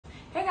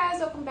Hey guys,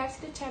 welcome back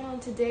to the channel, and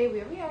today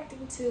we are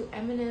reacting to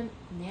Eminem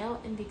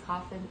Nail in the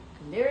Coffin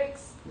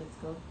lyrics. Let's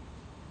go.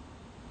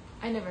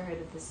 I never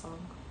heard of this song.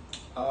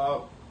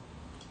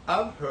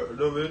 I've heard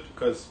of it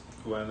because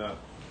when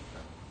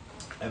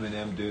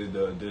Eminem did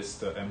this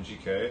to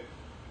MGK,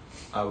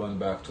 I went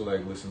back to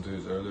listen to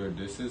his earlier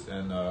disses,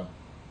 and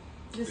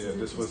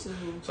this was.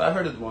 So I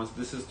heard it once.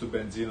 This is to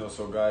Benzino.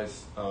 So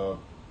guys,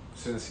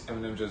 since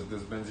Eminem just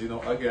did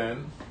Benzino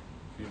again,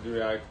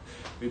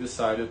 we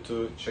decided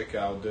to check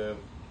out the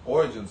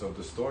origins of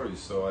the story.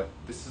 So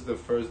this is the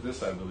first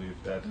diss, I believe,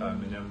 that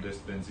Eminem dissed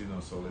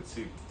Benzino. So let's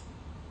see.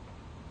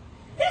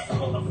 This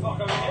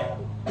motherfucker, man.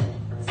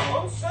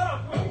 So shut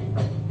up with me.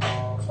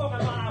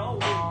 Talking about I owe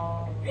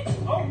you.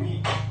 Bitch, you owe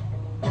me.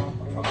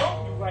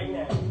 Promote you right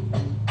now.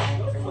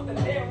 Let's put the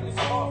nail in this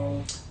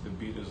coffin. The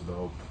beat is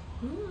dope.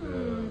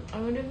 I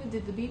wonder who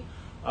did the beat.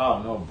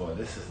 Oh no, but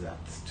this is that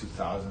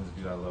 2000s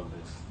beat. I love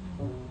this.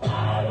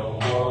 I don't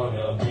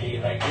wanna be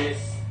like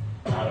this.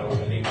 I don't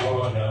really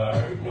wanna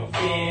hurt no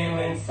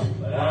feelings,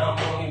 but I'm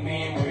only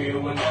being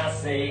real when I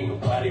say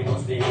nobody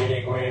wants to hear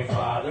their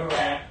grandfather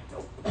rap.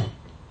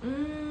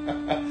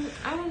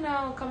 I don't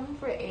know. Coming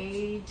for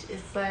age,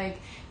 it's like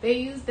they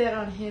use that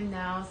on him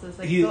now, so it's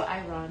like so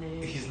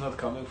ironic. He's not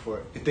coming for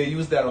it. They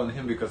used that on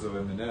him because of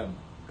Eminem,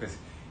 because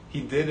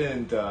he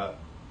didn't.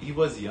 He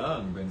was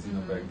young,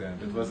 Benzino, back then.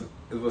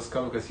 It was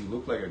coming because he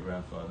looked like a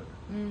grandfather.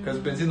 Because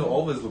Benzino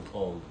always looked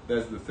old.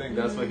 That's the thing.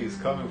 That's why he's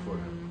coming for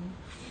him.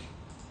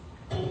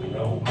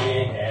 No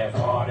men have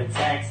heart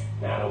attacks.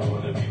 I don't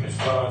want to be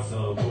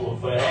responsible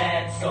for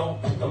that. So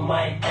put the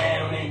mic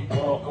down and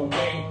walk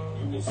away.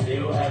 You can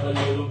still have a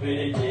little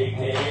bit of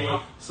dignity.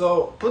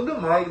 So put the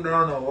mic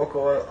down and walk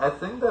away. I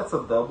think that's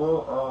a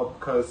double.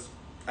 Because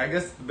I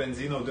guess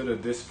Benzino did a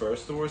diss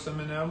first towards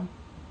Eminem.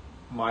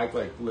 Mike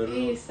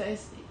literally.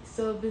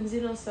 So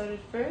Benzino started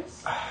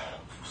first.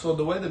 So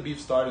the way the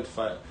beef started,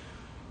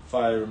 if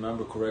I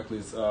remember correctly,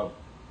 is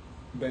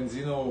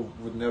Benzino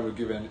would never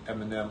give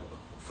Eminem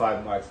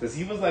 5 mics because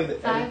he was like the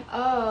five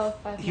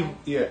mics.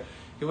 Yeah,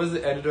 he was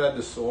the editor at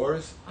the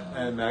Source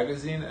and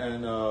magazine,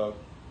 and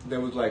they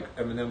would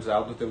Eminem's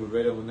albums. They would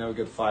rate it, would never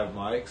get 5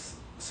 mics.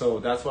 So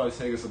that's why I was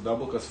saying it's a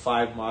double, because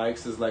 5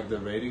 mics is the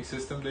rating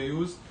system they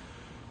use.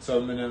 So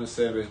Eminem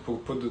said,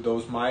 put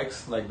those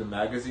mics, the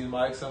magazine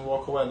mics, and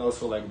walk away, and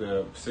also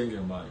the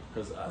singing mic,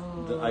 because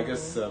I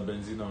guess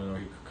Benzino,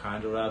 he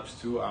kind of raps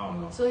too. I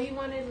don't know. So he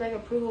wanted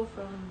approval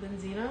from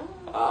Benzino.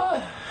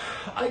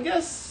 I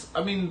guess.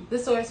 I mean, the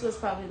Source was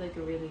probably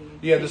a really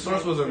the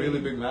Source was a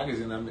really big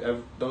magazine. I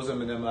mean, those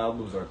Eminem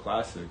albums are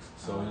classics.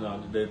 So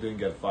they didn't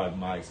get 5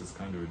 mics. It's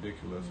kind of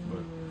ridiculous,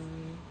 but.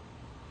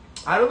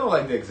 I don't know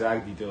the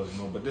exact details,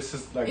 but this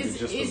is the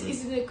gist of it.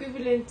 Is it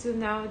equivalent to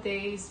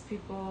nowadays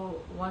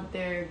people want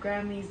their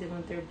Grammys, they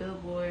want their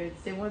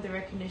billboards, they want the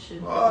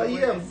recognition?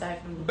 Yeah,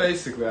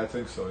 basically I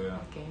think so, yeah.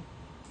 Okay.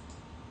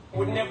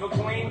 Would never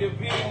claim to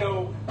be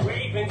no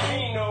great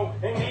Benzino,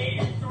 an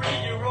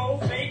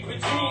 83-year-old fake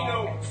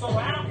Benzino. So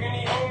how can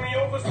he hold me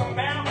over some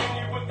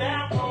balcony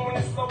without blowing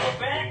his lower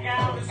back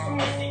out as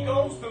soon as he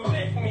goes to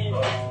lift me?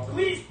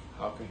 Please.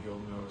 How can he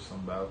hold me over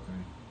some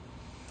balcony?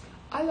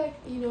 I like,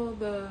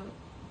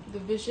 the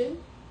vision,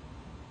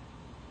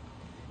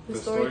 the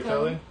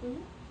storytelling.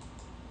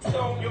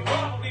 So you'll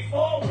probably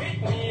fall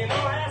with me, and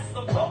I'll ask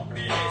about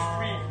the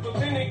history. But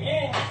then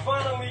again, you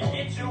finally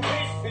get your wish,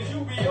 cause you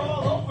be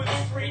all over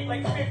the street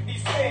like 50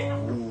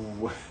 Cent.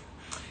 Ooh.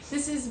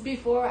 This is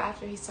before or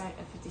after he signed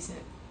a 50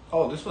 Cent?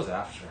 Oh, this was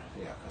after,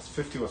 yeah, because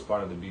 50 was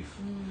part of the beef.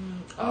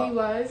 He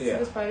was? Yeah. He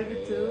was part of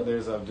it too? Yeah,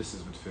 there's this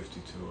is with 50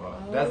 too.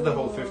 That's the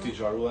whole 50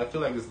 jar rule. I feel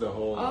like it's the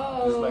whole,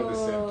 it's the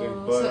same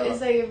thing. But, so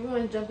it's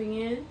everyone jumping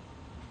in?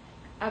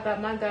 I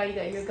got my guy, you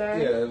got your guy?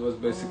 Yeah, it was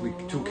basically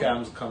 2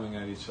 cams coming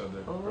at each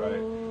other,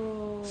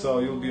 right? So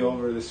you'll be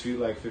over the street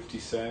like 50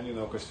 Cent,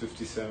 because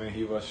 50 Cent, when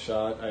he was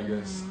shot, I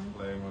guess,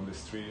 laying on the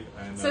street.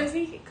 And, so is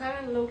he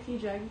kind of low-key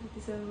dragging 50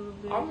 Cent a little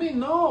bit? I mean,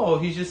 no,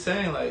 he's just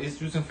saying, he's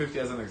using 50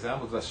 as an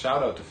example. It's a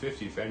shout out to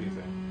 50, if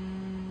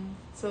anything.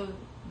 So...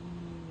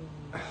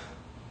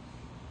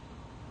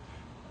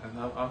 And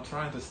I'm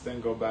trying to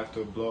go back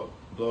to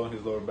blowing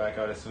his lower back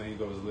out as soon as he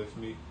goes, lift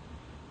me.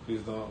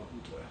 Please don't.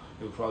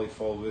 He'll probably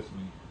fall with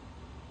me.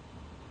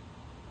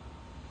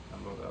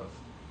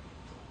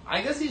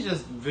 I guess he's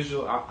just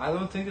visual. I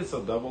don't think it's a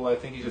double. I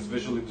think he's just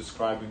visually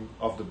describing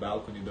off the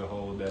balcony that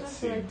That's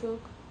scene. what I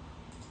took.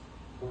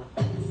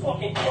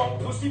 Fucking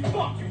drunk pussy,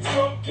 fuck you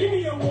drunk. Give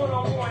me a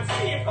one-on-one,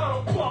 see if I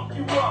don't fuck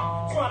you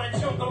up. Try to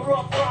jump the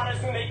Rough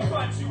Riders and they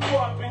cut you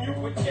up, and you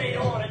put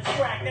Jada on a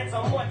track. That's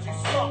how much you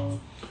sucked.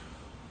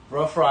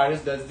 Rough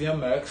Riders, that's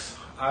DMX.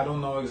 I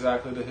don't know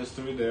exactly the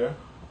history there.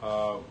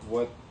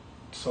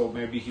 So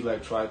maybe he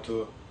tried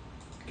to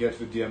get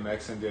with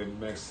DMX, and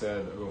DMX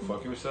said, "Go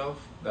fuck yourself."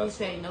 You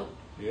say nope.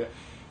 Yeah,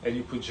 and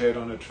you put Jada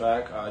on the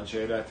track.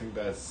 Jada, I think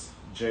that's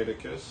Jada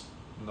Kiss,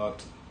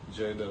 not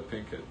Jada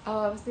Pinkett. Oh,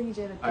 I was thinking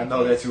Jada Pinkett. I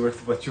know that you were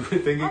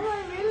thinking.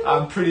 Oh, really?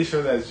 I'm pretty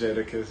sure that's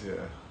Jada Kiss.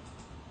 Yeah.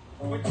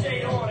 With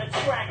Jada on a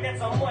track, that's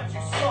how much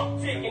you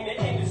suck. Taking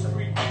the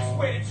industry.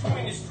 swear that you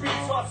in the streets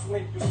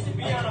hustling. You sit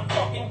behind a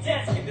fucking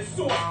desk at the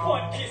source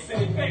butt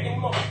kissing and begging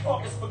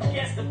motherfuckers for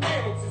guest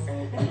appearances.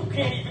 And you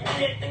can't even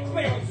get the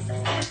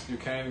clearances. You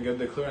can't even get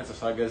the clearances.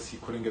 So I guess he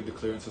couldn't get the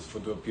clearances for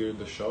to appear in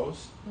the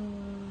shows.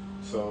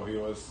 So he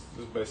was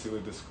just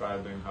basically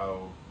describing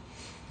how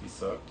he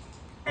sucked.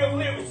 Real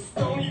lyricists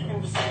don't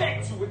even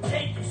respect you and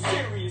take you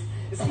serious.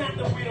 It's not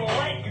that we don't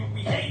like you,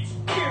 we hate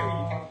you,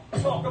 period.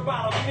 Talk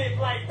about a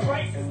midlife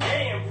crisis,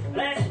 damn.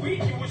 Last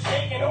week you were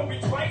shaking Obi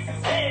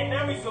Trice's hand,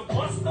 now he's a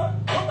buster?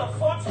 What the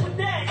fuck's with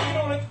that? You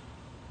don't...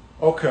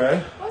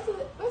 Okay.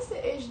 What's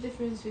the age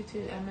difference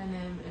between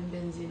Eminem and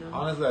Benzino?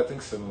 Honestly, I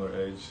think similar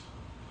age.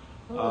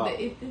 Oh,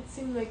 it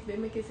seems like they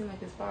make it seem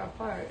like it's far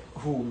apart.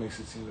 Who makes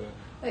it seem that?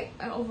 Like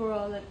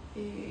overall, like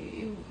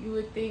you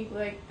would think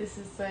like this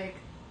is like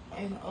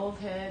an old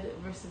head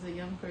versus a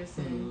young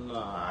person.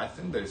 Nah, I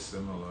think they're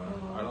similar.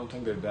 I don't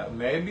think they're that.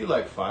 Maybe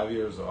like 5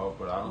 years off,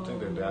 but I don't think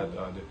they're that.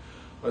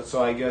 But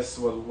so I guess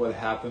what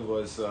happened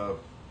was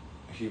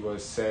he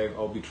was saying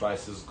Obi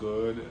Trice is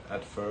good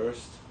at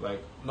first,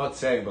 like not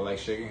saying, but like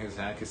shaking his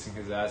hand, kissing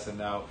his ass, and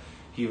now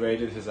he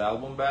rated his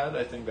album bad.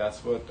 I think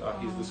that's what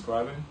he's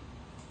describing.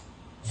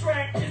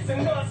 Track kissing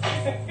us,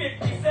 kissing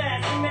 50's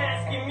ass and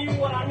asking me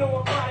what I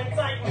know about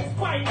indictments.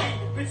 Fight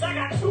me, bitch, I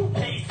got 2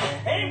 cases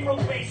and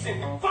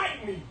probation.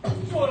 Fight me.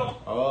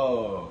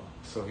 Oh,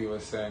 so he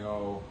was saying,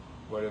 oh,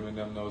 what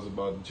Eminem knows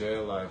about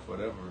jail life,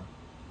 whatever.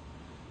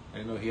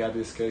 And he had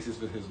these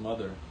cases with his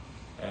mother.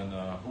 And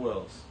who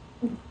else?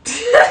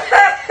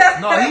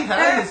 No, he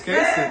had his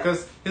cases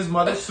because his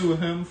mother sued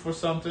him for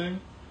something.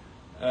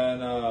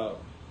 And I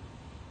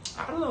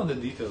don't know the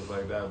details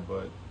like that,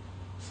 but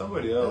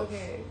somebody else.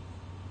 Okay.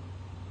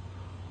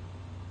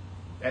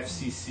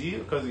 FCC,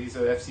 because he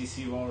said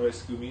FCC won't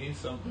rescue me,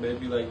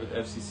 maybe like with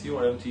FCC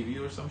or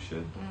MTV or some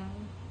shit.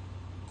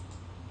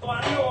 All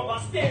I know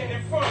about standing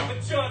in front of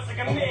a judge like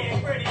a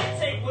man ready to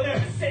take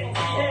whatever sentence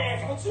he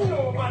has. What you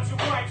know about your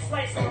wife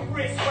slicing the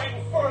wrist right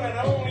in front of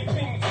the only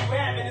thing that you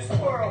have in this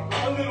world,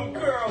 a little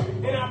girl,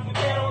 and I put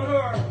that on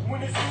her. When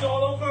this is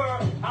all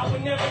over, I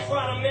would never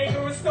try to make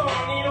her a star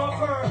and eat off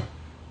her.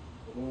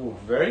 Ooh,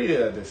 very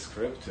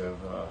descriptive.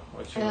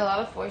 And a lot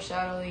of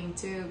foreshadowing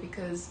too,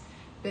 because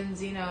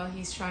Benzino,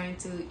 he's trying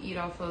to eat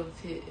off of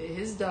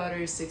his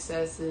daughter's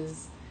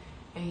successes,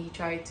 and he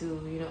tried to,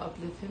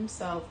 uplift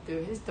himself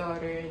through his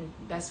daughter, and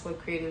that's what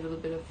created a little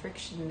bit of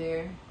friction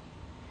there.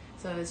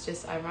 So it's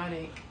just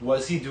ironic.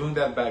 Was he doing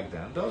that back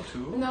then, though,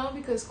 too? No,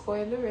 because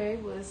Coi Leray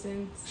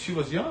wasn't... She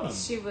was young.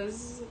 She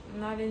was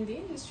not in the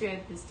industry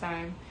at this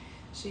time.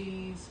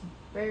 She's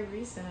very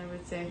recent, I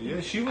would say.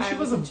 Yeah, she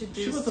was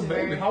a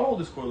baby. How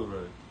old is Coi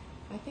Leray?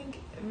 I think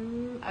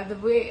the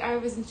way I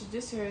was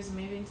introduced to her is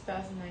maybe in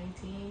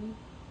 2019,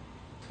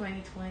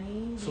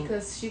 2020,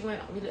 because she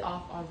went really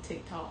off on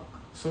TikTok.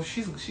 So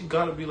she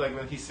gotta be like,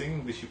 when he's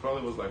singing, she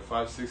probably was like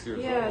 5-6 years old.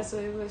 Yeah,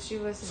 so she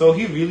was. So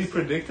he really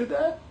predicted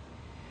that?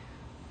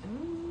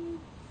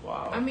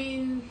 Wow. I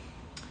mean,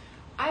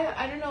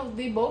 I don't know.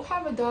 They both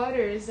have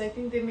daughters. I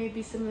think they may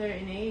be similar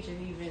in age, or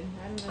even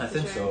I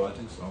think so. I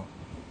think so.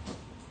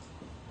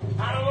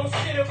 I don't know if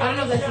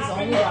that's his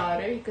only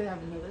daughter. He could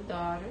have another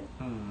daughter.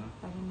 I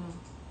don't know.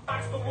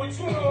 But what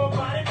you know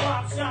about it,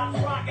 pop shops,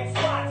 rockin'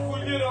 spots.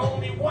 Well, you're the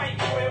only white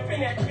boy up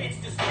in that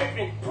bitch just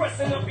ripping.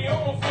 Pressing up your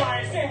own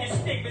flyers and your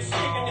stickers,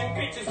 shaking them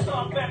bitches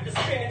up after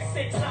spending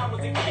 6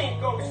 hours in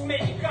Kinko's,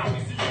 making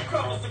copies of your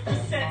covers of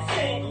cassette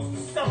singles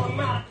to sell them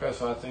out. Okay,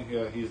 so I think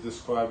he's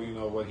describing,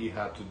 what he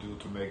had to do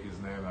to make his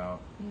name out.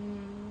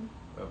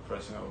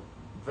 Pressing up.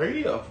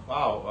 Very,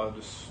 wow,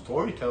 the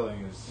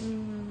storytelling is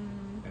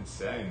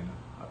insane.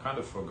 I kind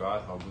of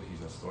forgot how good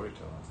he's at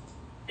storytelling.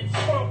 It's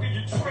funk of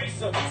your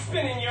tracer,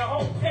 spending your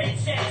whole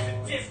paychecks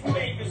at disc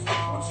makers.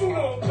 What you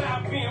know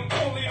about being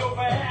bullied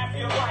over half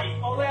your life?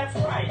 Oh, that's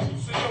right. You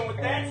should know what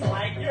that's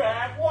like. You're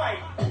half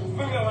white.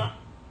 Vanilla.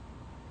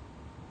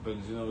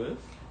 Benzino is?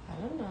 I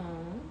don't know.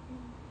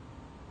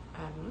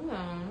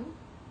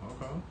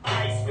 Okay.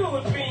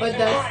 But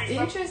that's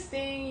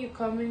interesting. You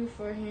coming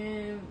for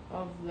him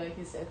of like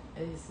his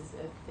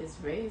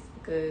race,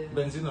 because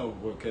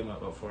Benzino came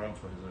up for him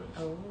for his race.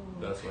 Oh,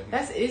 that's why.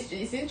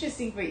 It's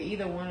interesting for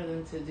either one of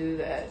them to do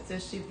that,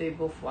 especially if they're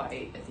both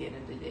white at the end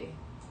of the day.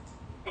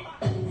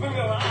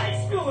 Vanilla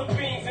ice, spill the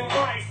beans and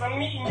rice.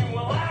 I'm eating you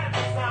alive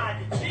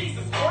inside.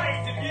 Jesus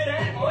Christ, if you're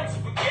that much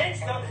of a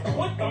gangster,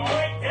 put the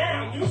mic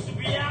down. You should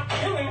be out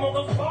killing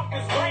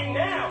motherfuckers right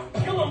now.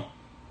 Kill them.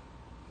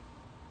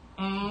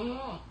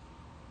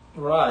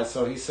 Right,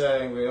 so he's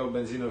saying, yo,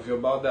 Benzino, if you're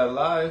about that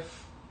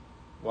life,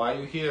 why are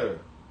you here?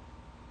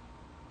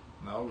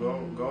 Now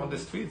go on the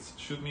streets,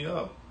 shoot me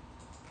up.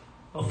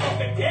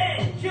 Motherfucker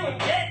dead, kill him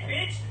dead,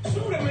 bitch.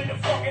 Shoot him in the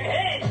fucking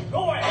head.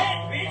 Go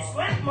ahead, bitch.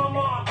 Slap my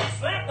mom.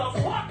 Slap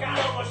the fuck out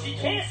of her. She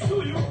can't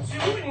sue you. She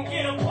wouldn't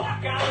get a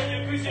buck out of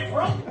you because you're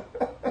broke.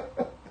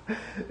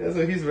 Yeah,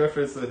 so he's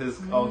referenced to his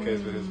own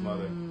case with his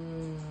mother.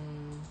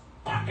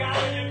 Fuck out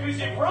of you because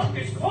you're broke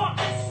as fuck.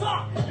 You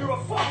suck. You're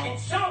a fucking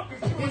chump.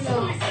 If you was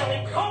really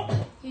selling coke.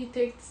 He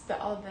takes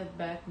all that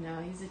back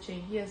now. He's a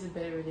change. He has a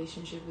better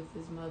relationship with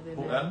his mother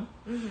Who, now.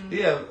 Mm-hmm.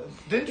 Yeah,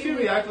 didn't you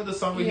react with the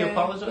song where he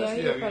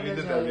apologized? Yeah, We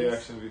did that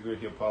reaction where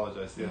he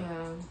apologized. Yeah.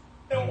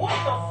 And what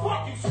the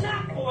fuck you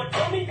stop for,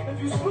 dummy? If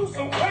you slew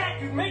some crack,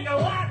 you'd make a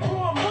lot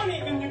more money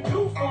than you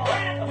do from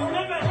rap. You'll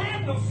never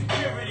have no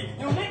security.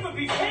 You'll never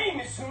be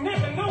famous. You'll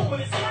never know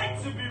what it's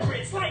like to be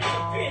rich. Like a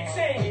bitch,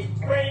 ain't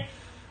it? Right?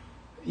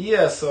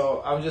 Yeah,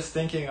 so I'm just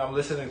thinking, I'm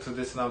listening to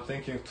this and I'm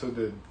thinking to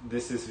the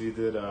This Is We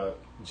did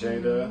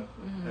Jada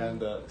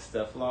and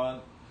Steflon.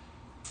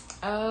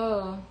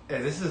 Oh.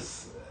 And this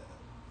is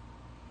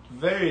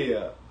very,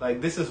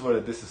 like, this is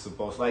what this is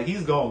supposed, like,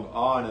 he's going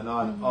on and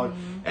on and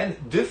on.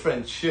 And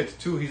different shit,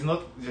 too. He's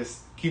not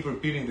just keep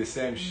repeating the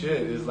same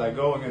shit. It's like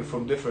going in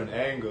from different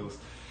angles.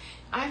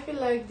 I feel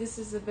like this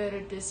is a better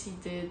diss he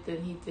did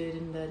than he did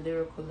in the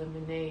Lyrical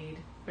Lemonade.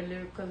 For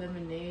Lyrical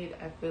Lemonade,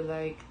 I feel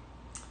like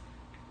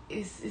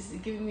it's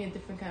giving me a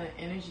different kind of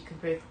energy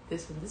compared to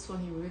this one. This one,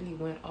 he really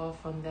went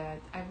off on that.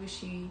 I wish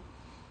he,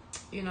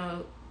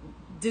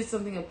 did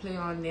something, a play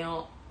on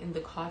Nail in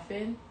the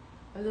Coffin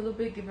a little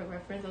bit, give a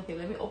reference. Okay,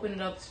 let me open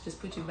it up to just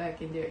put you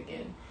back in there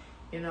again,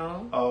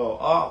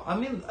 I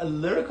mean, a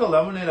Lyrical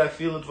Lemonade, I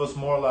feel it was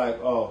more like,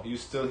 oh, you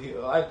still here,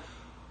 like,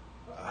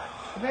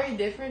 very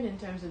different in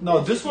terms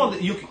of this one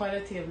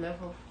quality of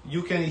level.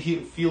 You can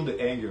feel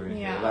the anger in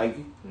here, like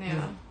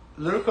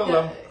Lyrical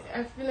Lemonade.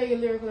 I feel like a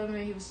Lyrical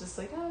Lemonade, he was just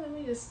like, oh, let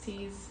me just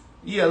tease.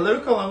 Yeah,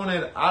 Lyrical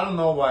Lemonade, I don't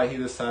know why he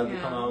decided to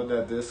come out with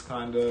that, this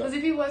kind of... Because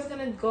if he was going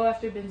to go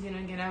after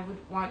Benzino again, I would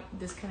want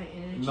this kind of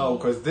energy. No,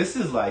 because this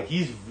is like,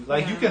 he's,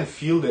 like, you can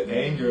feel the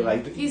anger,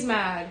 like... He's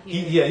mad.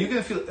 You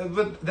can feel...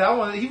 But that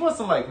one, he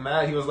wasn't, like,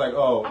 mad, he was like,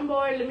 oh... I'm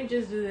bored, let me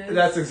just do this.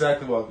 That's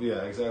exactly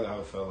exactly how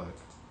it felt like.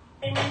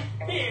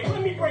 Here,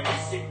 let me break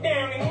this shit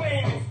down in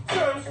layman's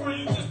terms for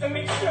you just to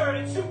make sure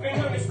that you can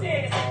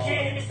understand it.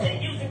 Cannabis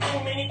ain't using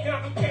too many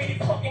complicated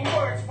fucking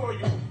words for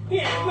you.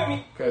 Here, let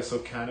me... Okay, so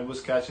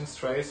Cannabis catching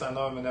strays. I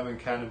know Eminem and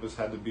Cannabis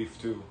had the beef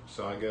too,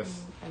 so I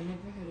guess... I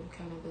never heard of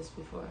Cannabis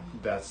before.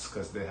 That's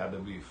because they had the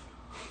beef.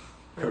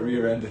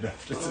 Career ended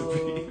after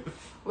the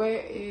beef.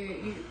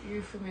 Wait,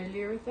 you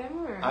familiar with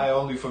them? Or? I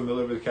only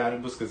familiar with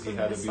Cannabis because he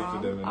had a beef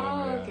with Eminem.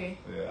 Oh, okay.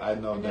 Yeah, I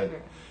know that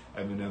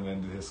Eminem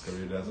ended his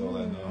career, that's all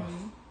I know.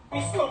 Let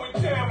me slow it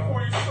down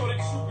for you so that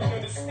you can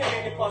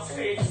understand if I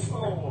say it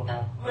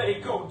slower. Let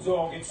it go,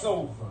 dog, it's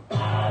over.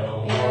 I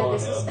don't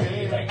want to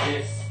be like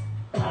this.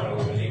 I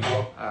don't really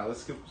want...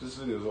 let's skip, this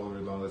video is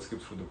already long, let's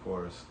skip through the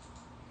chorus.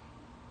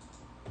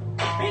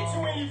 Bitch,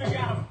 you ain't even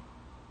got...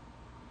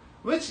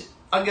 Which,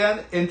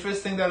 again,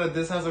 interesting that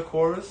this has a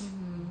chorus.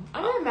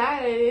 I'm not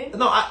mad at it.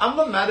 No, I'm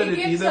not mad at it either,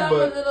 but... It gives them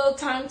a little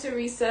time to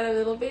reset a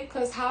little bit,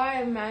 because how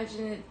I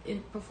imagine it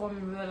in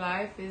performing in real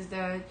life is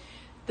that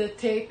the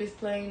tape is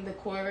playing the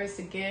chorus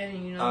again,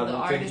 and the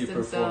artists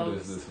themselves. I don't think you performed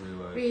this real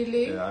life.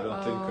 Really? Yeah,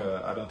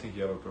 I don't think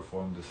you ever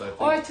performed this. I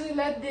think... Or to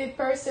let the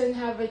person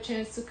have a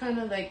chance to kind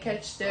of like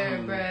catch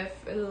their breath,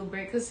 a little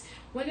break. Because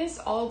when it's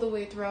all the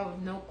way throughout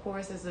with no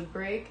chorus as a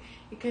break,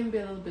 it can be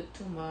a little bit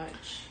too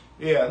much.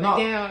 Yeah, no.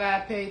 Again, I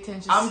gotta pay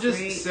attention. I'm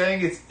just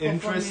saying it's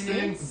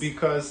interesting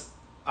because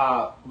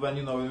when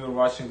we were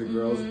watching the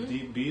girls'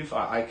 deep beef,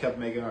 I kept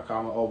making a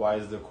comment. Oh, why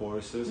is the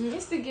choruses?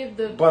 It's to give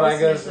the. But I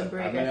guess a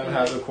break, Eminem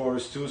has a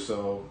chorus too,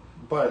 so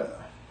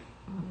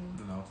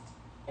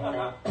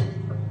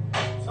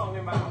Talking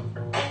about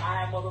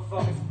I have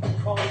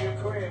motherfuckers calling your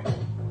crib.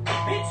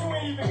 Bitch, you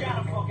ain't even got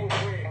a fucking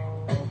crib.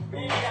 You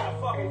ain't got a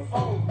fucking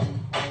phone.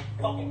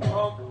 Fucking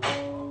punk.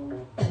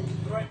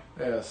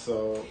 Yeah,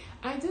 so...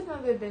 I do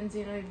know that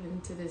Benzino,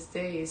 even to this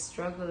day, is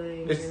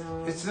struggling,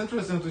 It's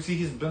interesting to see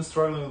he's been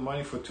struggling with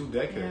money for 2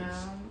 decades.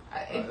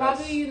 Yeah.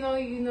 Probably,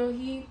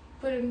 he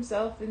put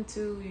himself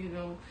into,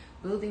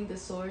 building the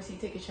source. He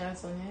take a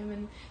chance on him,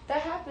 and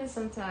that happens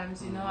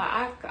sometimes,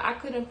 I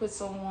couldn't put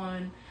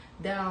someone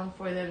down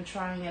for them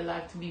trying a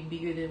lot to be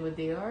bigger than what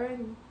they are,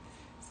 and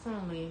it's kind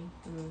of lame.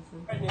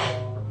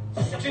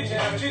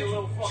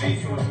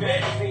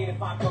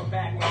 If I come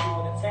back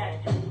and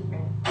attack you.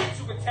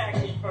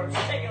 Attack me first.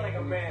 Take it like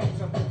a man.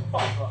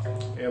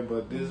 Yeah,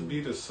 but this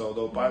beat is so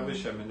dope. I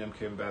wish Eminem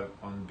came back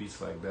on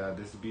beats like that.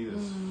 This beat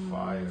is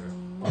fire.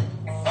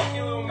 Fuck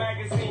your little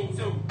magazine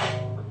too. I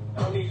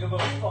don't need your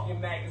little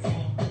fucking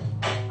magazine.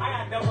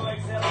 I got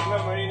XXL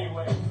number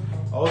anyway.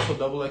 Also,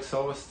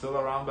 XXL was still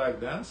around back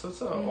then, so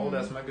it's an old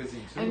ass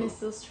magazine too. And it's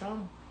still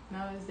strong.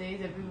 Nowadays,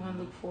 everyone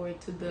look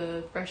forward to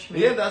the freshman.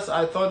 Yeah,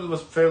 I thought it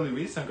was fairly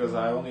recent because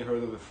I only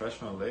heard of the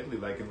freshman lately,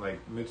 like in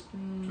mid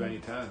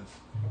 2010s.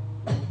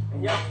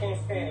 And y'all can't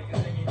stand it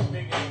because they get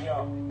bigger than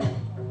y'all.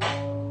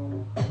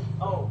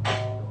 Oh,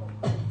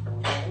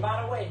 and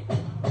by the way,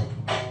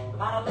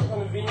 I look on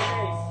the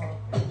VMAs.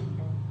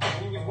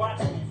 He was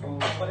watching me from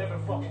whatever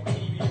fucking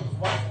TV he was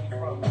watching me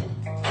from.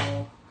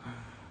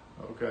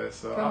 Okay,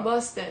 so from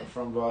Boston.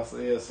 From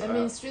Boston, yes. I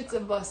mean, streets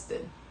of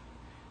Boston.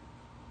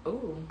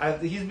 Oh.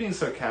 He's being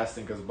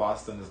sarcastic because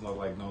Boston is not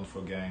like known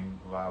for gang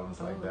violence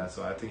like that.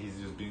 So I think he's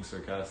just being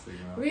sarcastic. You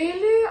know?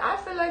 Really? I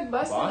feel like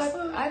Boston.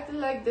 Boston? I feel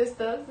like there's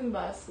thugs in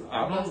Boston.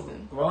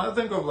 When I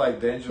think of like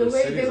dangerous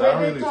cities, the I way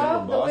don't they really talk,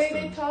 think of Boston. the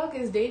way they talk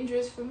is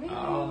dangerous for me.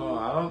 I don't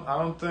know. I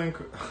don't think.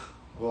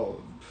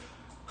 Well.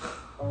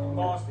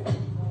 Boston.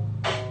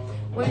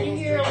 When you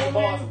hear a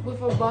woman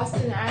with a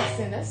Boston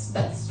accent,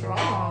 that's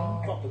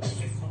strong.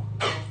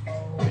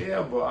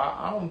 Yeah, but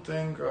I don't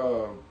think.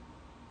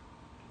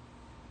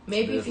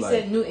 Maybe if you like,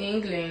 said New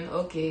England,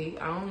 okay.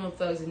 I don't know if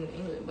thugs in New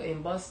England, but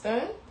in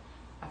Boston,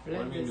 I feel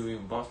like. What do you mean New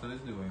England? Boston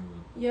is New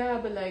England. Yeah,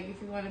 but like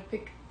if you want to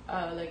pick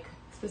like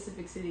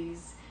specific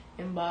cities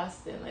in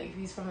Boston, like if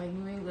he's from like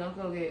New England,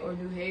 okay, or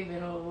New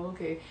Haven, oh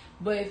okay.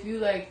 But if you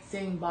like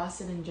saying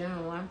Boston in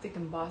general, I'm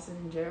thinking Boston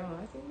in general.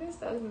 I think there's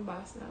thugs in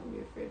Boston. I would be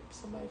afraid of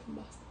somebody from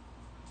Boston.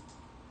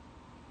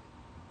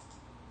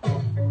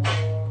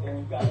 Then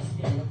you gotta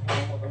stand up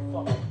for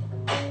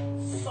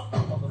motherfucker. Suck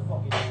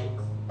motherfucking shit.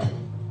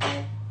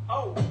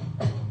 Oh,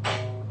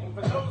 and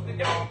for those that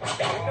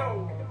don't know,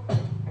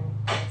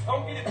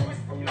 don't get it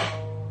twisted.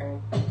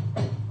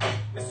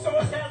 The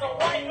source has a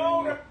white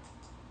owner.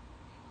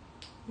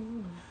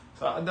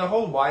 So the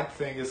whole white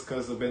thing is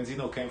because the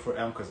Benzino came for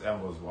M because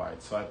M was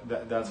white. So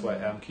that's why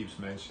M keeps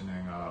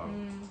mentioning,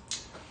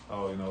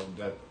 oh, you know,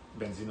 that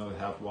Benzino is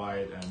half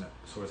white and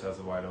Source has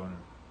a white owner.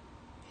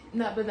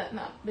 Not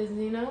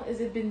Benzino. Is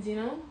it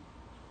Benzino?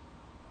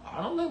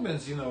 I don't think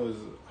Benzino is.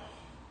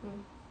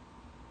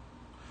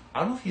 I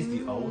don't know if he's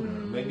the owner.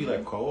 Maybe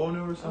like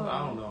co-owner or something.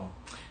 I don't know.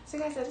 So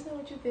guys, let us know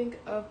what you think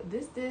of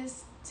this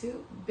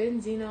to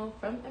Benzino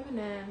from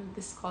Eminem.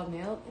 This is called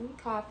Nailed in the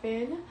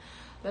Coffin.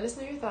 Let us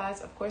know your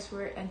thoughts. Of course,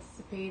 we're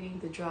anticipating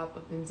the drop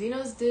of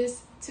Benzino's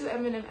diss to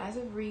Eminem as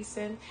of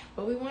recent,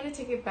 but we want to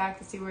take it back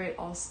to see where it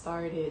all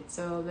started.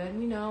 So let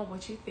me know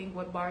what you think,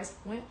 what bars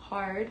went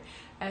hard.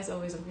 As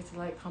always, don't forget to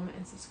like, comment,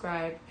 and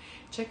subscribe.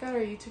 Check out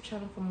our YouTube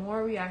channel for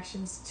more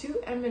reactions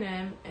to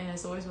Eminem. And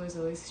as always,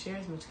 share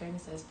as much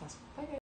kindness as possible. Bye, guys.